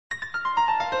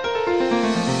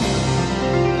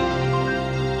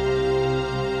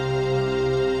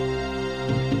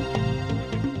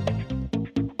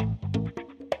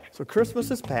So Christmas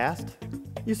is past.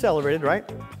 You celebrated,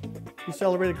 right? You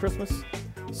celebrated Christmas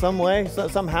some way,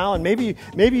 somehow, and maybe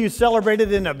you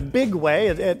celebrated in a big way.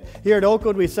 Here at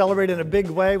Oakwood, we celebrate in a big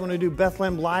way when we do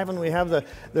Bethlehem Live, and we have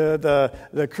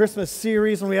the Christmas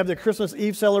series, and we have the Christmas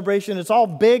Eve celebration. It's all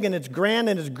big, and it's grand,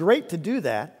 and it's great to do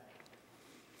that.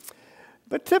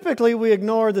 But typically, we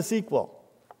ignore the sequel,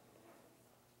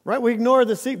 right? We ignore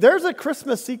the sequel. There's a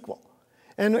Christmas sequel,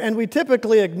 and we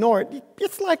typically ignore it.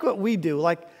 It's like what we do.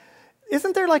 Like,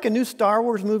 isn't there like a new Star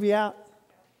Wars movie out?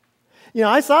 You know,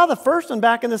 I saw the first one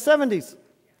back in the 70s.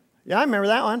 Yeah, I remember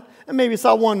that one. I maybe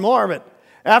saw one more, but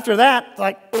after that,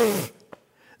 like,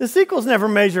 the sequels never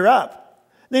measure up.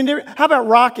 How about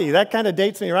Rocky? That kind of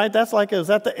dates me, right? That's like, is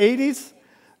that the 80s?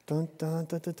 Dun, dun,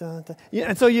 dun, dun, dun, dun. Yeah,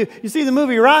 and so you see the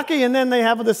movie Rocky, and then they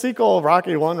have the sequel,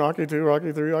 Rocky 1, Rocky 2,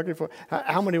 Rocky 3, Rocky 4.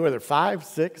 How many were there? 5,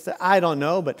 6? I don't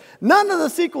know, but none of the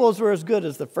sequels were as good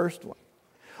as the first one.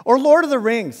 Or Lord of the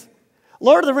Rings.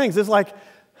 Lord of the Rings is like,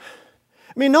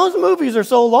 I mean, those movies are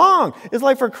so long. It's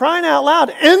like, for crying out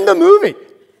loud, end the movie.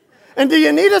 And do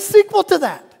you need a sequel to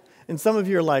that? And some of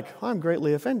you are like, oh, I'm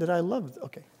greatly offended. I love it.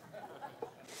 Okay.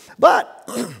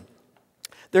 But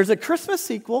there's a Christmas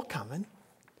sequel coming.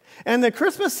 And the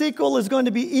Christmas sequel is going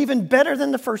to be even better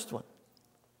than the first one.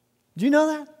 Do you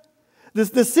know that?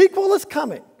 The sequel is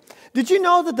coming. Did you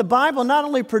know that the Bible not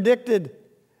only predicted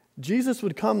Jesus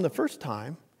would come the first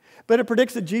time, but it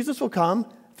predicts that Jesus will come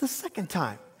the second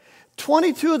time?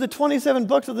 22 of the 27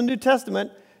 books of the New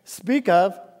Testament speak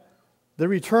of the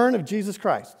return of Jesus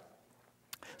Christ.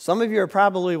 Some of you are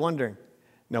probably wondering,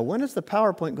 now when is the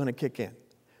PowerPoint going to kick in?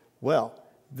 Well,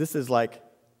 this is like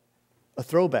a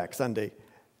throwback Sunday.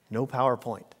 No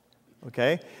PowerPoint.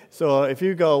 Okay? So if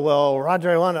you go, well,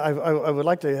 Roger, I would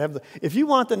like to have if you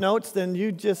want the notes, then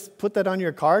you just put that on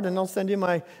your card and I'll send you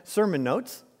my sermon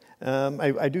notes.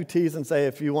 I do tease and say,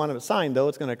 if you want to sign, though,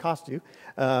 it's going to cost you.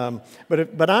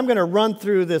 But I'm going to run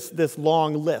through this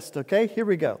long list, okay? Here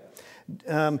we go.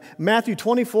 Matthew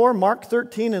 24, Mark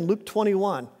 13, and Luke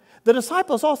 21. The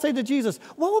disciples all say to Jesus,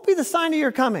 what will be the sign of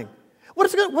your coming?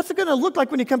 What's it going to look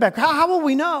like when you come back? How will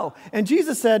we know? And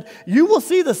Jesus said, you will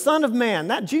see the Son of Man.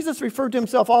 That Jesus referred to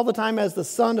himself all the time as the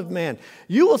Son of Man.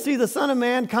 You will see the Son of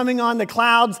Man coming on the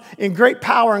clouds in great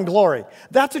power and glory.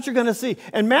 That's what you're going to see.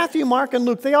 And Matthew, Mark, and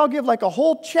Luke, they all give like a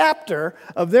whole chapter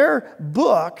of their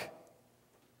book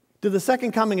to the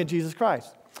second coming of Jesus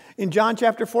Christ. In John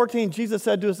chapter 14, Jesus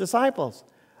said to his disciples,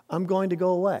 I'm going to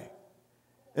go away.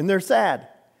 And they're sad.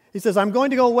 He says, I'm going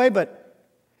to go away, but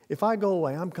if I go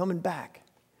away, I'm coming back.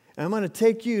 And I'm going to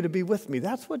take you to be with me.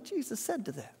 That's what Jesus said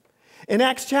to them. In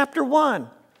Acts chapter 1,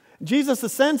 Jesus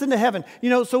ascends into heaven.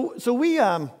 You know, so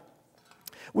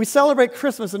we celebrate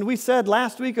Christmas, and we said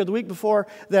last week or the week before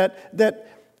that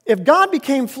if God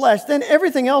became flesh, then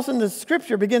everything else in the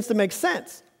Scripture begins to make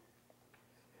sense.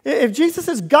 If Jesus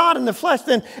is God in the flesh,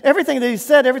 then everything that he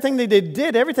said, everything that he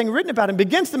did, everything written about him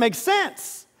begins to make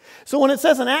sense. So when it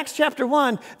says in Acts chapter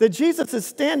 1 that Jesus is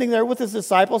standing there with his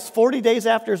disciples 40 days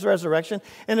after his resurrection,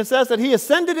 and it says that he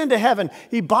ascended into heaven,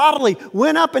 he bodily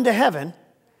went up into heaven,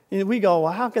 and we go,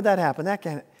 well, how could that happen? That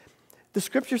can't. The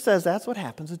Scripture says that's what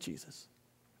happens with Jesus.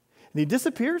 And he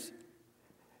disappears,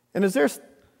 and as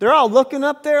they're all looking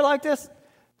up there like this,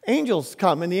 angels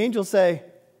come, and the angels say,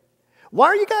 why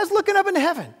are you guys looking up into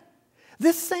heaven?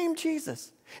 This same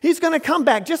Jesus, he's going to come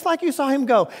back just like you saw him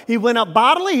go. He went up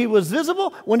bodily. He was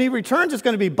visible. When he returns, it's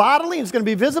going to be bodily. It's going to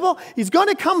be visible. He's going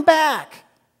to come back.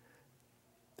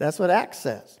 That's what Acts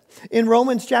says. In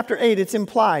Romans chapter 8, it's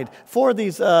implied. 4 of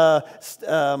these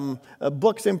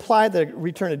books imply the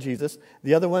return of Jesus.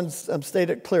 The other ones state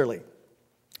it clearly.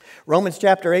 Romans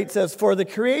chapter 8 says, for the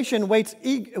creation waits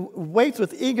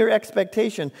with eager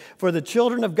expectation for the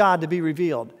children of God to be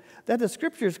revealed. That the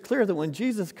Scripture is clear that when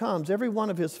Jesus comes, every one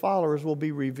of his followers will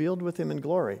be revealed with him in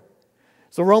glory.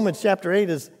 So Romans chapter 8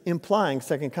 is implying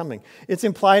second coming. It's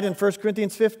implied in 1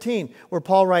 Corinthians 15, where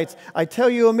Paul writes, I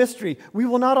tell you a mystery. We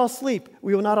will not all sleep.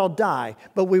 We will not all die.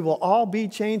 But we will all be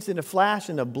changed in a flash,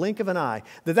 in a blink of an eye.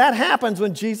 That happens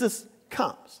when Jesus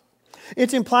comes.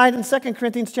 It's implied in 2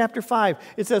 Corinthians chapter 5.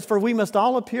 It says, for we must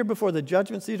all appear before the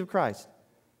judgment seat of Christ.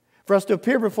 For us to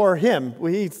appear before him,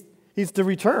 he's to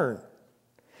return.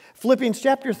 Philippians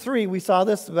chapter 3, we saw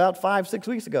this about 5-6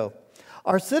 weeks ago.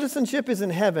 Our citizenship is in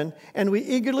heaven, and we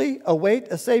eagerly await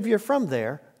a Savior from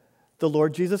there, the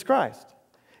Lord Jesus Christ.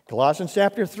 Colossians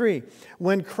chapter 3,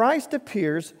 when Christ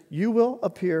appears, you will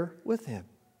appear with him.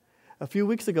 A few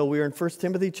weeks ago, we were in 1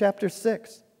 Timothy chapter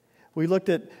 6. We looked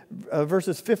at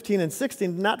verses 15 and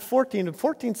 16, not 14. And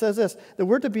 14 says this, that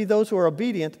we're to be those who are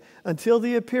obedient until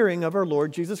the appearing of our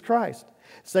Lord Jesus Christ.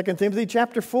 2 Timothy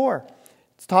chapter 4.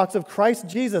 It talks of Christ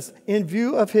Jesus in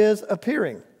view of his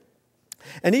appearing.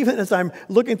 And even as I'm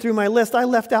looking through my list, I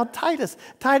left out Titus.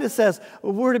 Titus says,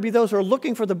 we're to be those who are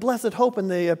looking for the blessed hope and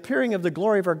the appearing of the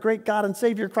glory of our great God and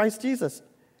Savior, Christ Jesus.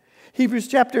 Hebrews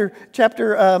chapter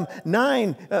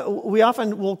 9, we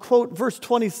often will quote verse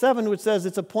 27, which says,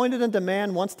 it's appointed unto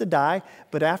man once to die,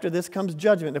 but after this comes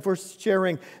judgment. If we're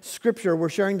sharing Scripture, we're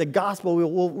sharing the gospel,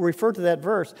 we'll refer to that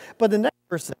verse. But the next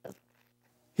verse says,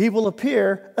 he will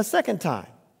appear a second time.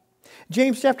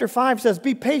 James chapter 5 says,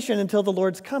 be patient until the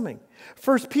Lord's coming.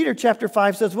 1 Peter chapter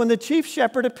 5 says, when the chief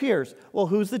shepherd appears. Well,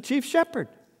 who's the chief shepherd?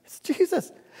 It's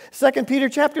Jesus. 2 Peter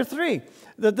chapter 3,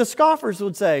 the scoffers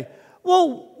would say,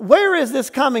 well, where is this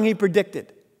coming he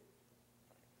predicted?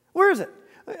 Where is it?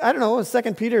 I don't know,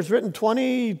 2 Peter is written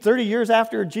 20, 30 years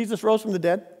after Jesus rose from the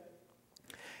dead.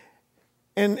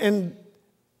 And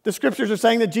the scriptures are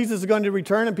saying that Jesus is going to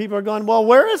return, and people are going, well,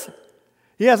 where is it?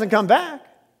 He hasn't come back.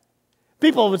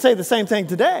 People would say the same thing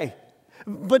today.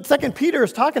 But 2 Peter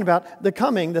is talking about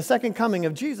the second coming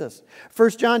of Jesus. 1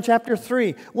 John chapter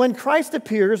 3, when Christ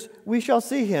appears, we shall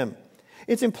see him.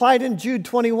 It's implied in Jude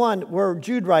 21, where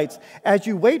Jude writes, as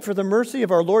you wait for the mercy of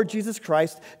our Lord Jesus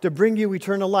Christ to bring you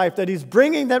eternal life, that he's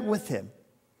bringing that with him.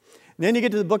 And then you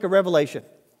get to the book of Revelation.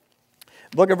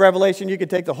 Book of Revelation, you could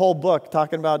take the whole book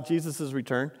talking about Jesus'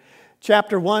 return.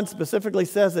 Chapter 1 specifically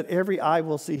says that every eye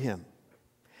will see him.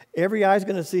 Every eye is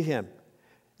going to see him.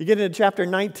 You get into chapter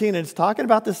 19, and it's talking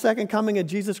about the second coming of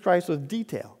Jesus Christ with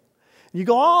detail. You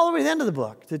go all the way to the end of the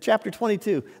book, to chapter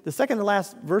 22. The second to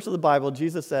last verse of the Bible,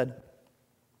 Jesus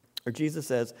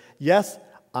says, yes,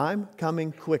 I'm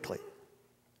coming quickly.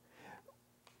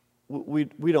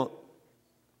 We don't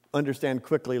understand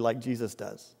quickly like Jesus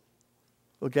does.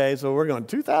 Okay, so we're going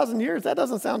 2,000 years? That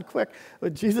doesn't sound quick.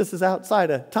 But Jesus is outside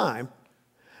of time.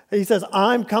 He says,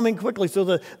 I'm coming quickly. So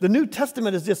the New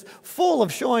Testament is just full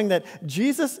of showing that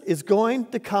Jesus is going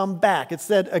to come back. It's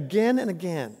said again and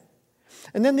again.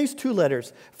 And then these two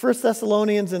letters, 1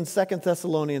 Thessalonians and 2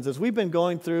 Thessalonians, as we've been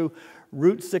going through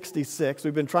Route 66,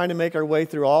 we've been trying to make our way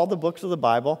through all the books of the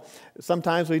Bible.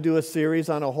 Sometimes we do a series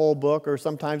on a whole book, or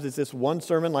sometimes it's just one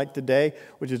sermon like today,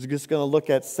 which is just going to look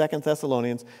at 2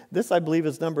 Thessalonians. This, I believe,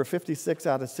 is number 56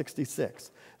 out of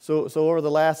 66. So over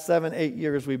the last 7-8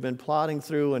 years, we've been plodding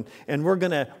through, and we're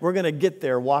gonna get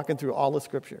there walking through all the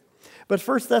Scripture. But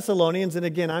 1 Thessalonians, and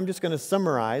again, I'm just going to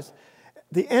summarize.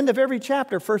 The end of every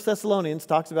chapter, 1 Thessalonians,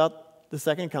 talks about the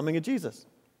second coming of Jesus.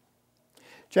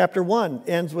 Chapter 1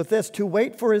 ends with this, to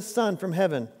wait for his Son from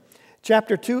heaven.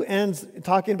 Chapter 2 ends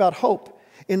talking about hope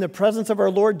in the presence of our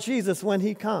Lord Jesus when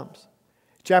he comes.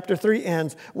 Chapter 3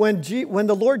 ends when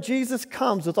the Lord Jesus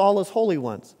comes with all his holy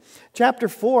ones. Chapter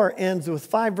 4 ends with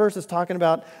 5 verses talking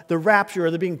about the rapture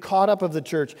or the being caught up of the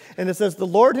church. And it says, the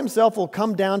Lord himself will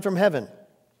come down from heaven.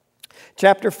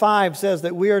 Chapter 5 says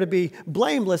that we are to be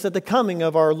blameless at the coming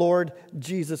of our Lord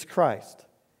Jesus Christ.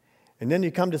 And then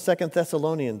you come to 2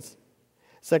 Thessalonians.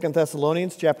 2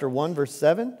 Thessalonians chapter 1, verse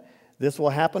 7. This will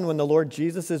happen when the Lord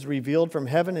Jesus is revealed from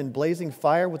heaven in blazing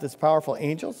fire with his powerful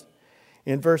angels.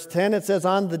 In verse 10, it says,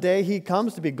 on the day he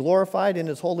comes to be glorified in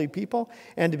his holy people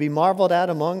and to be marveled at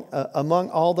among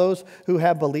all those who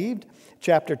have believed.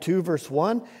 Chapter 2, verse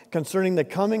 1, concerning the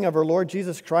coming of our Lord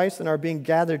Jesus Christ and our being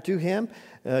gathered to him.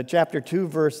 Chapter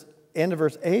 2, end of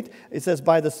verse 8, it says,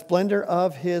 by the splendor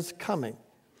of his coming.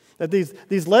 That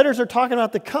these letters are talking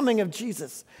about the coming of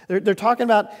Jesus. They're talking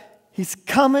about he's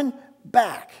coming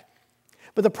back.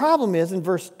 But the problem is in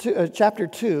chapter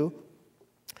 2,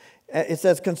 it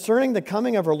says, concerning the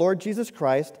coming of our Lord Jesus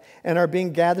Christ and our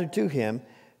being gathered to him,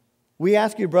 we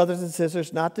ask you, brothers and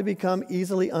sisters, not to become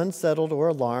easily unsettled or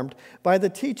alarmed by the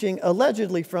teaching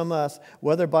allegedly from us,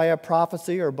 whether by a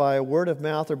prophecy or by a word of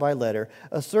mouth or by letter,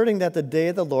 asserting that the day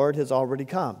of the Lord has already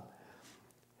come.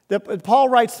 Paul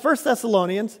writes 1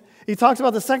 Thessalonians. He talks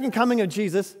about the second coming of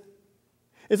Jesus.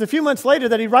 It's a few months later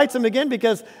that he writes them again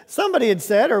because somebody had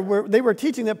said, or they were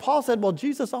teaching that Paul said, well,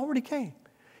 Jesus already came.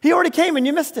 He already came and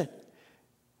you missed it.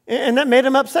 And that made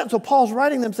him upset. So Paul's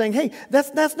writing them saying, hey,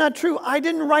 that's not true. I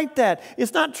didn't write that.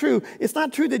 It's not true. It's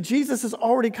not true that Jesus has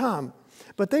already come.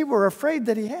 But they were afraid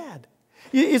that he had.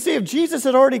 You see, if Jesus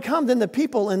had already come, then the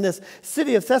people in this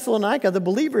city of Thessalonica, the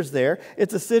believers there,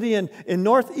 it's a city in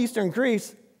northeastern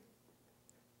Greece,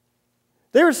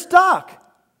 they were stuck.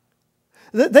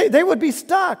 They would be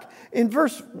stuck. In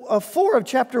verse 4 of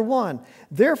chapter 1,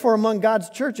 therefore among God's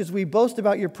churches we boast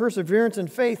about your perseverance and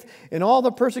faith in all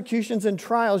the persecutions and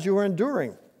trials you are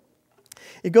enduring.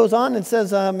 It goes on and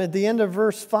says at the end of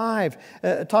verse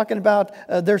 5, talking about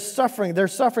their suffering. They're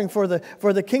suffering for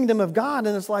the kingdom of God.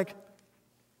 And it's like,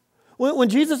 when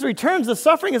Jesus returns, the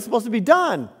suffering is supposed to be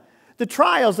done. The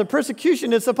trials, the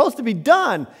persecution is supposed to be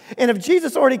done. And if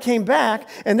Jesus already came back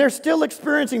and they're still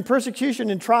experiencing persecution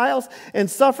and trials and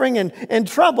suffering and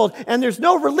troubled, and there's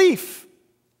no relief,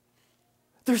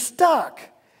 they're stuck.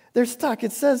 They're stuck.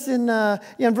 It says in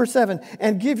verse 7,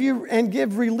 and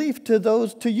give relief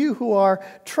to you who are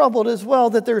troubled as well,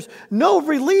 that there's no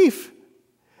relief.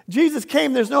 Jesus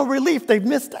came, there's no relief. They've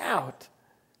missed out.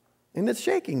 And it's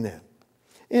shaking them.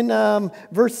 In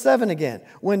verse 7 again,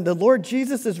 when the Lord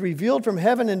Jesus is revealed from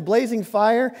heaven in blazing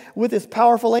fire with his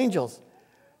powerful angels.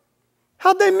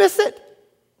 How'd they miss it?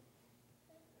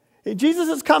 Jesus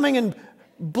is coming in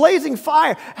blazing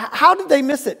fire. How did they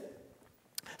miss it?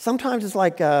 Sometimes it's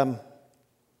like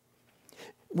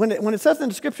when it says in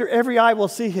the scripture, every eye will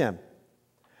see him.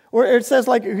 Or it says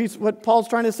like what Paul's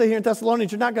trying to say here in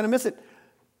Thessalonians, you're not going to miss it.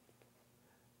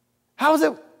 How is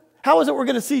it we're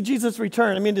going to see Jesus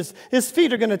return? I mean, his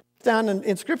feet are going to down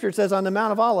in Scripture, it says, on the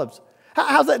Mount of Olives.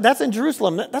 How's that? That's in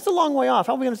Jerusalem. That's a long way off.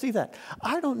 How are we going to see that?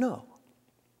 I don't know.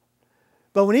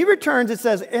 But when he returns, it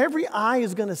says every eye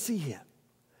is going to see him.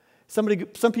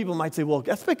 Some people might say, well,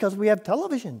 that's because we have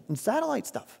television and satellite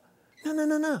stuff.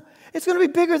 No. It's going to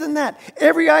be bigger than that.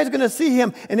 Every eye is going to see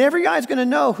him, and every eye is going to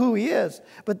know who he is.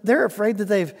 But they're afraid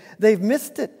that they've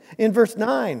missed it. In verse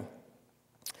 9,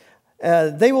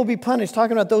 they will be punished,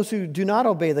 talking about those who do not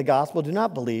obey the gospel, do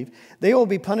not believe. They will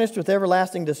be punished with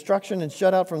everlasting destruction and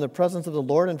shut out from the presence of the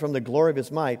Lord and from the glory of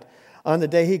his might on the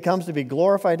day he comes to be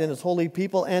glorified in his holy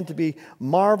people and to be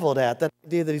marveled at. That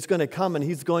idea that he's going to come and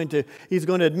he's going to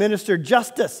administer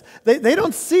justice. They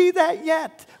don't see that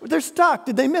yet. They're stuck.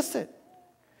 Did they miss it?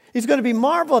 He's going to be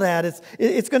marveled at.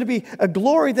 It's going to be a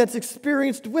glory that's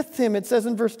experienced with him. It says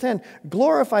in verse 10,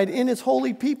 glorified in his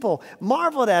holy people,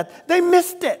 marveled at. They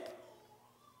missed it.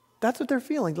 That's what they're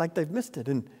feeling, like they've missed it.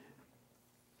 And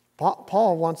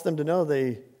Paul wants them to know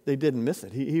they didn't miss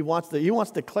it. He wants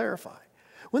to clarify.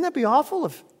 Wouldn't that be awful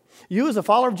if you as a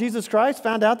follower of Jesus Christ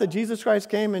found out that Jesus Christ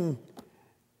came and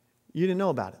you didn't know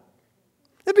about it?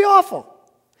 It'd be awful.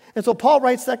 And so Paul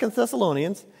writes 2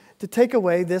 Thessalonians to take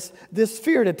away this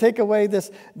fear, to take away this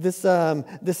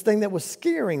thing that was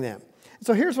scaring them.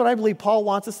 So here's what I believe Paul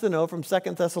wants us to know from 2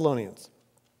 Thessalonians.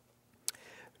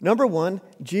 Number one,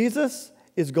 Jesus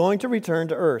is going to return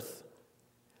to earth.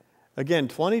 Again,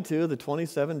 22 of the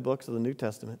 27 books of the New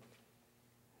Testament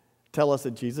tell us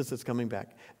that Jesus is coming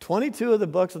back. 22 of the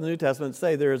books of the New Testament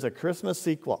say there is a Christmas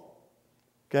sequel.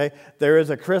 Okay? There is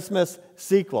a Christmas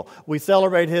sequel. We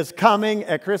celebrate his coming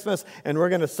at Christmas, and we're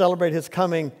going to celebrate his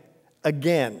coming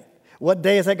again. What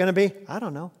day is that going to be? I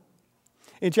don't know.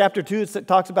 In chapter 2, it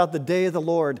talks about the day of the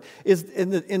Lord.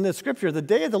 In the scripture, the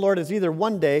day of the Lord is either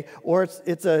one day or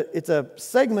it's a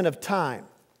segment of time.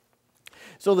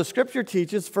 So the scripture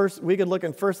teaches, first, we could look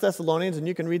in 1 Thessalonians, and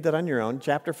you can read that on your own,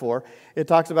 chapter 4. It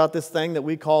talks about this thing that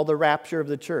we call the rapture of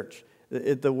the church.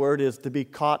 The word is to be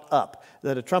caught up,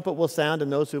 that a trumpet will sound,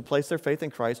 and those who place their faith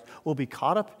in Christ will be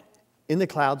caught up in the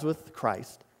clouds with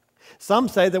Christ. Some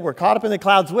say that we're caught up in the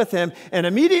clouds with him, and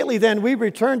immediately then we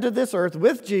return to this earth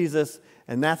with Jesus,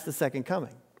 and that's the second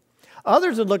coming.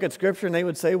 Others would look at Scripture and they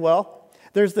would say, well,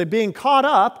 there's the being caught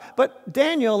up, but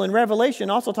Daniel and Revelation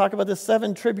also talk about this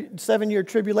 7-year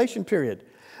tribulation period.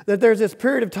 That there's this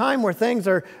period of time where things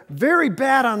are very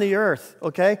bad on the earth,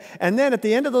 okay? And then at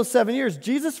the end of those 7 years,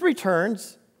 Jesus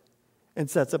returns and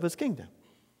sets up his kingdom.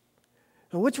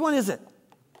 Now, which one is it?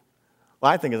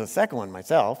 Well, I think it's the second one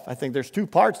myself. I think there's two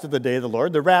parts to the day of the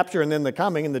Lord, the rapture and then the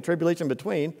coming and the tribulation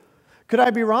between. Could I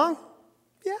be wrong?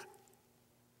 Yeah.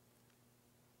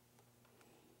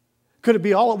 Could it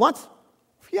be all at once?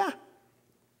 Yeah.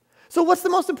 So what's the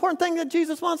most important thing that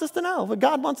Jesus wants us to know, what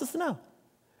God wants us to know?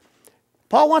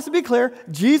 Paul wants to be clear,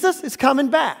 Jesus is coming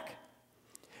back.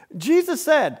 Jesus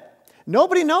said,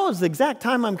 nobody knows the exact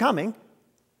time I'm coming.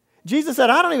 Jesus said,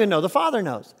 I don't even know, the Father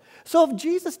knows. So if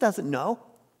Jesus doesn't know,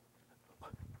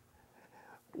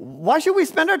 why should we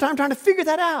spend our time trying to figure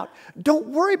that out? Don't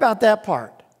worry about that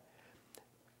part.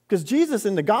 Because Jesus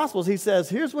in the Gospels, he says,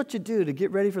 here's what you do to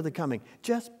get ready for the coming.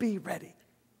 Just be ready.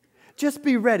 Just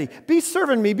be ready. Be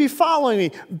serving me. Be following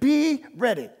me. Be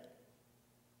ready.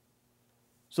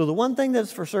 So the one thing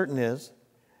that's for certain is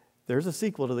there's a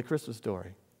sequel to the Christmas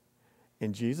story.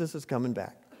 And Jesus is coming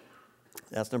back.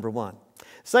 That's number one.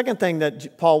 Second thing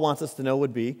that Paul wants us to know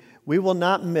would be we will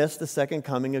not miss the second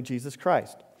coming of Jesus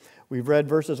Christ. We've read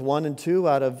verses 1 and 2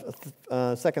 out of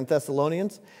 2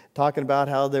 Thessalonians, talking about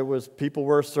how people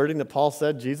were asserting that Paul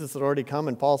said Jesus had already come,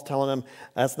 and Paul's telling them,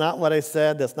 that's not what I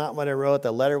said, that's not what I wrote,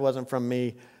 the letter wasn't from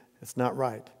me, it's not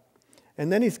right.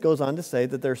 And then he goes on to say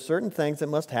that there are certain things that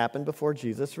must happen before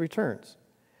Jesus returns.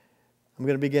 I'm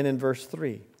going to begin in verse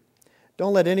 3.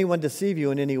 Don't let anyone deceive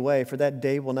you in any way, for that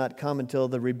day will not come until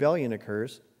the rebellion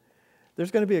occurs.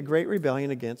 There's going to be a great rebellion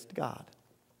against God.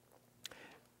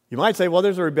 You might say, well,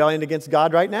 there's a rebellion against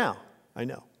God right now. I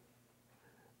know.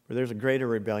 But there's a greater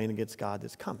rebellion against God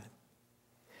that's coming.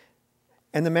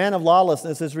 And the man of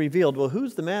lawlessness is revealed. Well,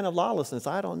 who's the man of lawlessness?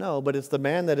 I don't know, but it's the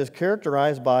man that is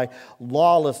characterized by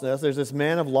lawlessness. There's this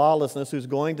man of lawlessness who's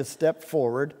going to step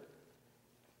forward.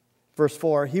 Verse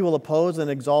 4, he will oppose and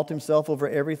exalt himself over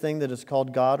everything that is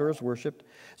called God or is worshipped,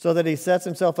 so that he sets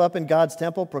himself up in God's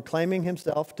temple, proclaiming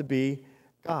himself to be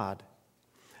God.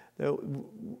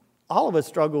 All of us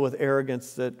struggle with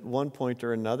arrogance at one point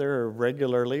or another, or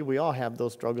regularly. We all have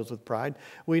those struggles with pride.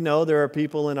 We know there are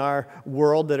people in our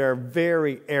world that are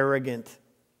very arrogant.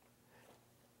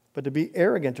 But to be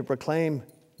arrogant, to proclaim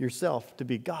yourself to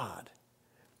be God,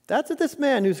 that's what this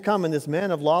man who's coming, this man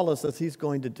of lawlessness, he's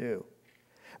going to do.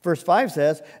 Verse 5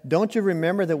 says, don't you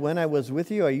remember that when I was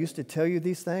with you, I used to tell you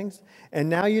these things? And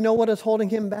now you know what is holding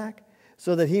him back,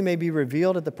 so that he may be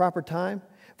revealed at the proper time?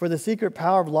 For the secret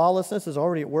power of lawlessness is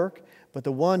already at work, but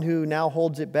the one who now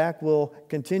holds it back will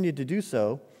continue to do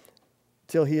so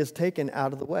till he is taken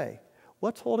out of the way.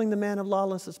 What's holding the man of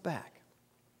lawlessness back?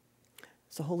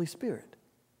 It's the Holy Spirit.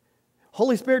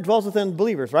 Holy Spirit dwells within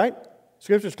believers, right?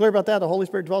 Scripture's clear about that. The Holy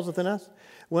Spirit dwells within us.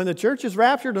 When the church is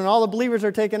raptured and all the believers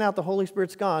are taken out, the Holy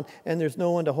Spirit's gone, and there's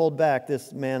no one to hold back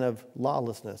this man of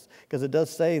lawlessness. Because it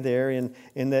does say there in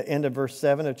the end of verse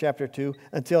 7 of chapter 2,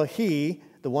 until he,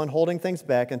 the one holding things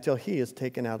back, until he is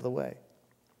taken out of the way.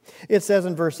 It says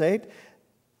in verse 8,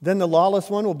 then the lawless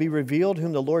one will be revealed,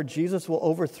 whom the Lord Jesus will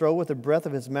overthrow with the breath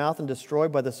of his mouth and destroy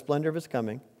by the splendor of his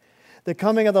coming. The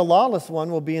coming of the lawless one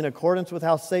will be in accordance with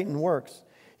how Satan works.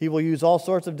 He will use all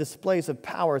sorts of displays of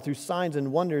power through signs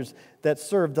and wonders that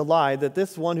serve the lie, that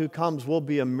this one who comes will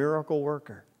be a miracle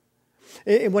worker.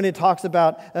 When it talks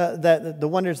about the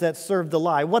wonders that serve the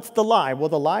lie, what's the lie? Well,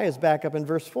 the lie is back up in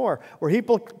verse 4, where he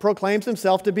proclaims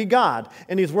himself to be God,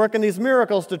 and he's working these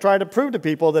miracles to try to prove to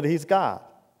people that he's God.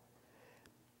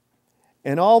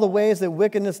 And all the ways that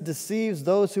wickedness deceives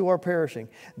those who are perishing.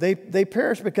 They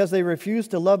perish because they refuse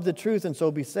to love the truth and so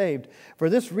be saved. For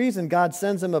this reason, God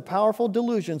sends them a powerful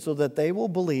delusion so that they will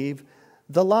believe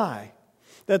the lie.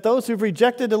 That those who've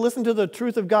rejected to listen to the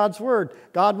truth of God's word,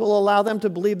 God will allow them to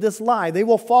believe this lie. They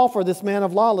will fall for this man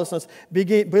of lawlessness,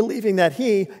 believing that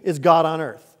he is God on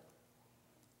earth.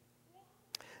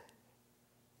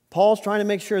 Paul's trying to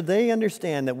make sure they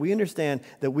understand that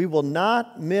we will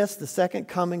not miss the second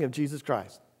coming of Jesus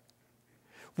Christ.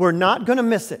 We're not going to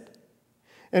miss it.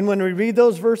 And when we read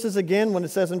those verses again, when it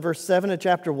says in verse 7 of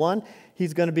chapter 1,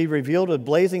 he's going to be revealed with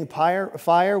blazing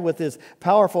fire with his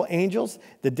powerful angels,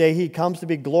 the day he comes to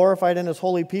be glorified in his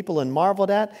holy people and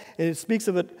marveled at. And it speaks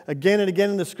of it again and again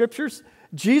in the scriptures.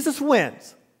 Jesus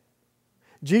wins.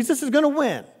 Jesus is going to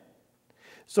win.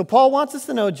 So Paul wants us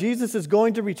to know Jesus is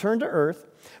going to return to earth.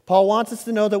 Paul wants us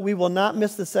to know that we will not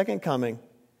miss the second coming.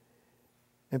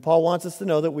 And Paul wants us to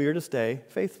know that we are to stay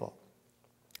faithful.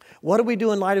 What do we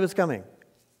do in light of his coming?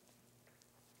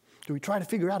 Do we try to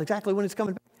figure out exactly when he's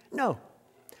coming back? No.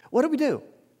 What do?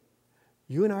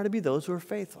 You and I are to be those who are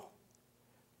faithful.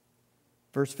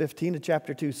 Verse 15 of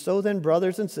chapter 2, so then,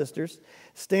 brothers and sisters,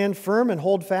 stand firm and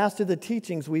hold fast to the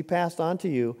teachings we passed on to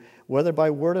you, whether by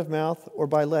word of mouth or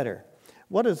by letter.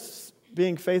 What does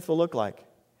being faithful look like?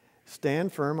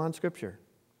 Stand firm on Scripture.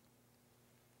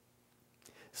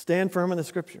 Stand firm in the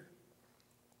Scripture.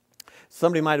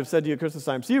 Somebody might have said to you at Christmas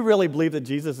time, so you really believe that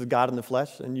Jesus is God in the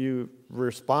flesh? And your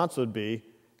response would be,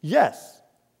 yes.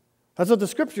 That's what the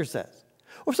Scripture says.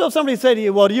 Or so if somebody said to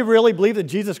you, well, do you really believe that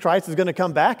Jesus Christ is going to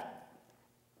come back?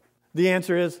 The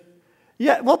answer is,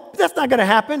 yeah, well, that's not going to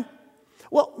happen.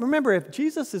 Well, remember, if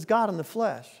Jesus is God in the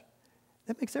flesh,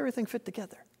 that makes everything fit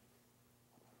together.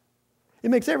 It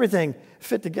makes everything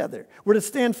fit together. We're to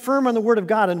stand firm on the Word of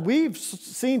God. And we've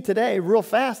seen today, real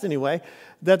fast anyway,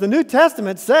 that the New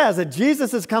Testament says that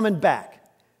Jesus is coming back.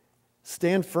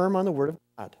 Stand firm on the Word of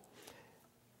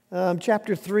God.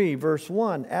 Chapter 3, verse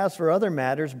 1. As for other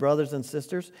matters, brothers and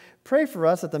sisters, pray for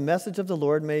us that the message of the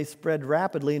Lord may spread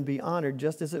rapidly and be honored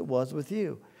just as it was with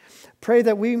you. Pray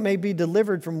that we may be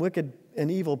delivered from wicked and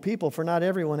evil people, for not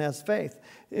everyone has faith.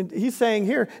 And he's saying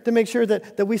here to make sure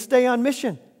that we stay on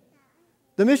mission.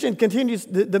 The mission continues,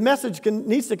 the message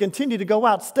needs to continue to go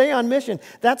out. Stay on mission.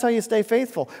 That's how you stay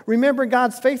faithful. Remember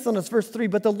God's faithfulness, verse 3.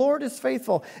 But the Lord is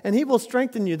faithful, and He will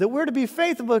strengthen you. That we're to be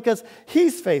faithful because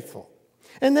He's faithful.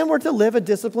 And then we're to live a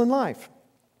disciplined life.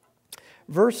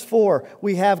 Verse 4,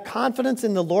 we have confidence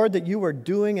in the Lord that you are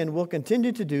doing and will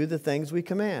continue to do the things we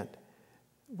command.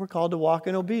 We're called to walk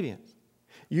in obedience.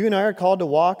 You and I are called to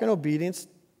walk in obedience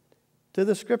to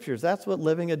the Scriptures. That's what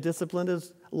living a disciplined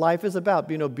life is about,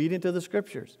 being obedient to the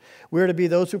Scriptures. We're to be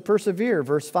those who persevere.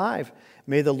 Verse 5,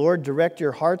 may the Lord direct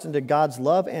your hearts into God's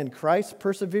love and Christ's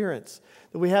perseverance.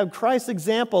 That we have Christ's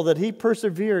example, that he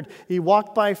persevered, he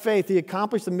walked by faith, he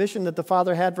accomplished the mission that the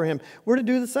Father had for him. We're to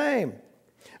do the same.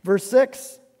 Verse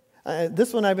 6,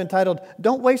 this one I've entitled,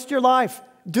 don't waste your life,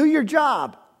 do your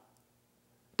job.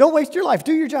 Don't waste your life,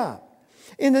 do your job.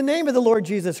 In the name of the Lord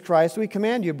Jesus Christ, we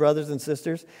command you, brothers and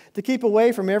sisters, to keep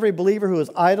away from every believer who is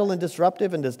idle and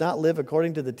disruptive and does not live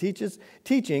according to the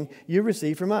teaching you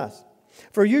receive from us.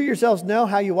 For you yourselves know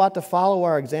how you ought to follow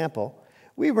our example.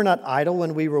 We were not idle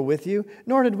when we were with you,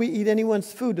 nor did we eat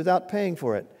anyone's food without paying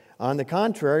for it. On the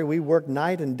contrary, we worked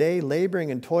night and day, laboring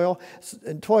and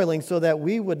toiling so that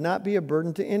we would not be a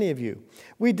burden to any of you.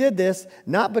 We did this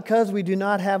not because we do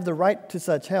not have the right to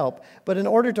such help, but in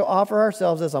order to offer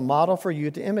ourselves as a model for you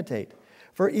to imitate.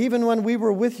 For even when we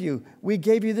were with you, we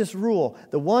gave you this rule: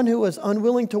 the one who is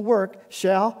unwilling to work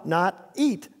shall not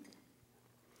eat.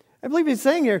 I believe he's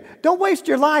saying here, don't waste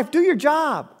your life, do your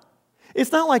job.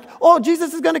 It's not like, oh,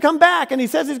 Jesus is going to come back, and he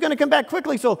says he's going to come back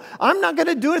quickly, so I'm not going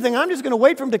to do anything. I'm just going to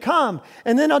wait for him to come,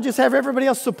 and then I'll just have everybody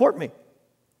else support me.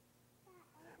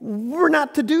 We're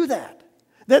not to do that.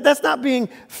 That's not being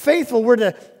faithful. We're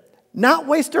to not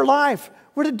waste our life.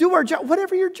 We're to do our job.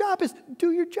 Whatever your job is,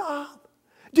 do your job.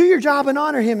 Do your job and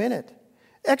honor him in it.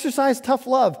 Exercise tough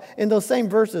love in those same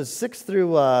verses, 6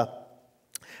 through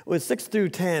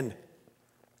 10.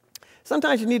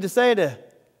 Sometimes you need to say to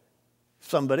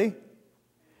somebody,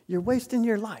 you're wasting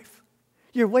your life.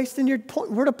 You're wasting your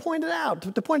point. We're to point it out,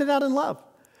 in love.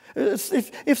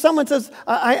 If someone says,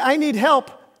 I need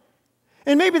help,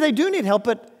 and maybe they do need help,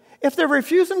 but if they're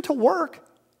refusing to work,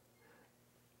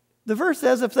 the verse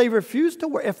says if they refuse to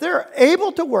work, if they're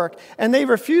able to work and they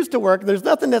refuse to work, there's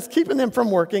nothing that's keeping them from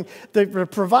working, they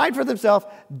provide for themselves,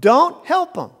 don't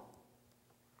help them.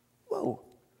 Whoa.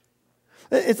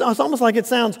 It's almost like it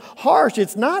sounds harsh.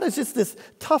 It's not. It's just this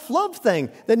tough love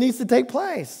thing that needs to take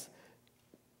place.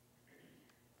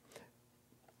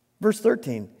 Verse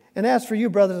 13, and as for you,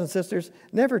 brothers and sisters,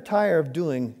 never tire of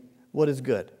doing what is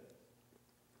good.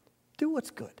 Do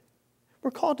what's good.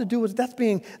 We're called to do what's, that's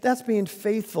being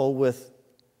faithful with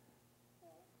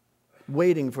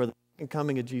waiting for the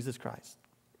coming of Jesus Christ.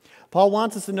 Paul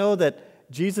wants us to know that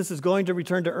Jesus is going to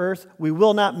return to earth. We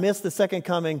will not miss the second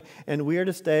coming, and we are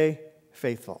to stay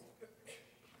faithful.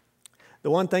 The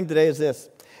one thing today is this.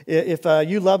 If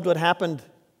you loved what happened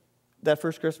that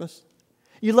first Christmas,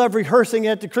 you love rehearsing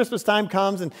it, the Christmas time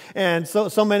comes, and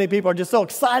so many people are just so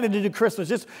excited to do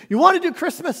Christmas. You want to do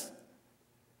Christmas.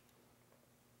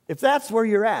 If that's where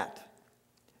you're at,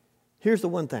 here's the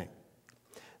one thing.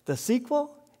 The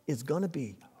sequel is going to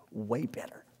be way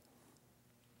better.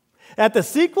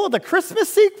 The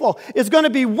Christmas sequel is going to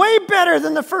be way better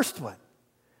than the first one.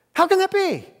 How can that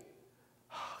be?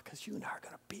 Because you and I are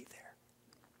going to be there.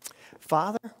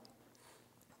 Father,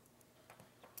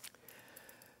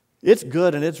 it's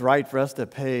good and it's right for us to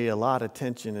pay a lot of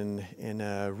attention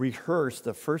and rehearse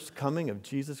the first coming of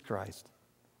Jesus Christ.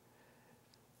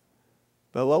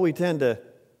 But what we tend to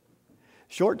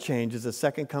shortchange is the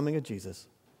second coming of Jesus.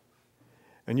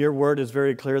 And your word is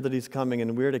very clear that he's coming,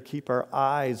 and we're to keep our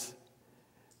eyes,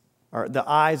 the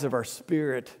eyes of our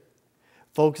spirit,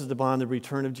 focused upon the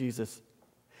return of Jesus.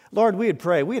 Lord, we'd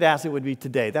pray, we'd ask it would be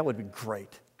today. That would be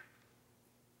great.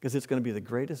 Because it's going to be the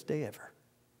greatest day ever.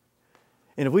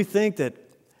 And if we think that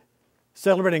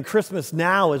celebrating Christmas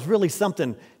now is really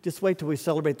something, just wait till we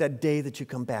celebrate that day that you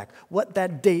come back. What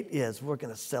that date is, we're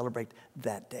going to celebrate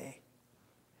that day.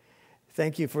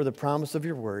 Thank you for the promise of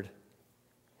your word.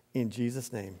 In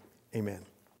Jesus' name, amen.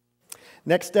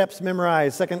 Next steps,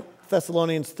 memorize 2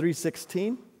 Thessalonians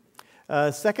 3:16.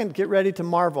 Second, get ready to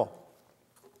marvel.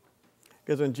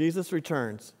 Because when Jesus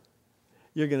returns,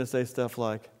 you're going to say stuff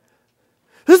like,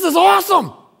 this is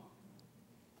awesome!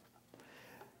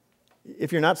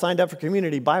 If you're not signed up for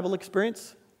Community Bible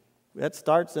Experience, that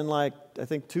starts in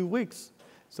 2 weeks.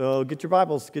 So get your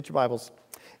Bibles.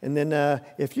 And then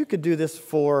if you could do this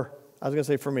for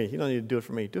me. You don't need to do it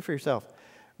for me. Do it for yourself.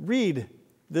 Read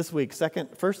this week,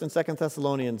 1st and 2nd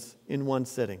Thessalonians in one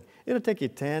sitting. It'll take you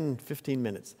 10, 15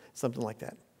 minutes, something like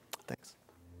that. Thanks.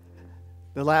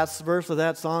 The last verse of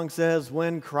that song says,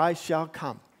 when Christ shall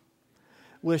come,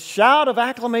 with shout of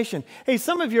acclamation. Hey,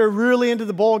 some of you are really into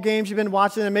the bowl games. You've been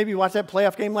watching them. Maybe you watched that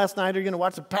playoff game last night, or you're going to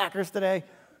watch the Packers today.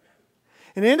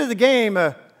 And at the end of the game,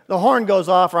 the horn goes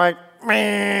off, right?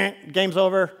 Game's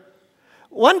over.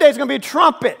 One day it's going to be a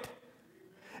trumpet.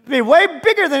 It'll be way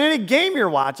bigger than any game you're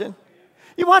watching.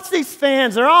 You watch these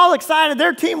fans, they're all excited.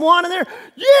 Their team won, and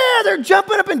they're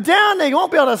jumping up and down. They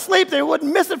won't be able to sleep. They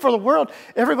wouldn't miss it for the world.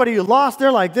 Everybody who lost,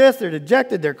 they're like this. They're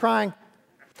dejected. They're crying.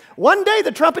 One day,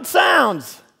 the trumpet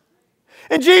sounds,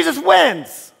 and Jesus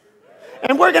wins.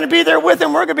 And we're going to be there with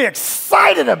him. We're going to be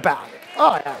excited about it.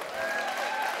 Oh, yeah.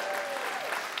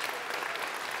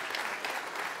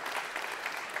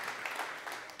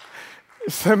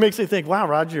 So it makes you think, wow,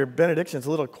 Roger, your benediction's a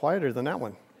little quieter than that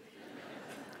one.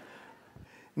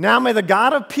 Now may the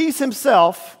God of peace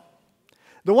himself,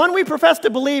 the one we profess to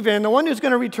believe in, the one who's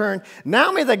going to return,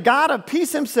 now may the God of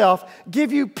peace himself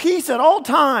give you peace at all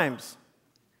times.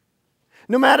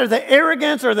 No matter the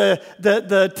arrogance or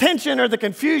the tension or the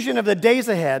confusion of the days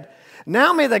ahead,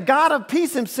 now may the God of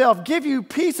peace himself give you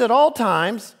peace at all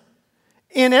times,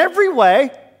 in every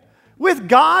way, with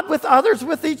God, with others,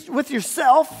 with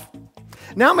yourself.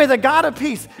 Now may the God of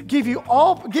peace give you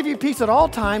peace at all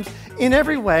times, in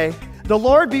every way. The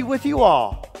Lord be with you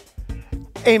all.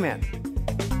 Amen.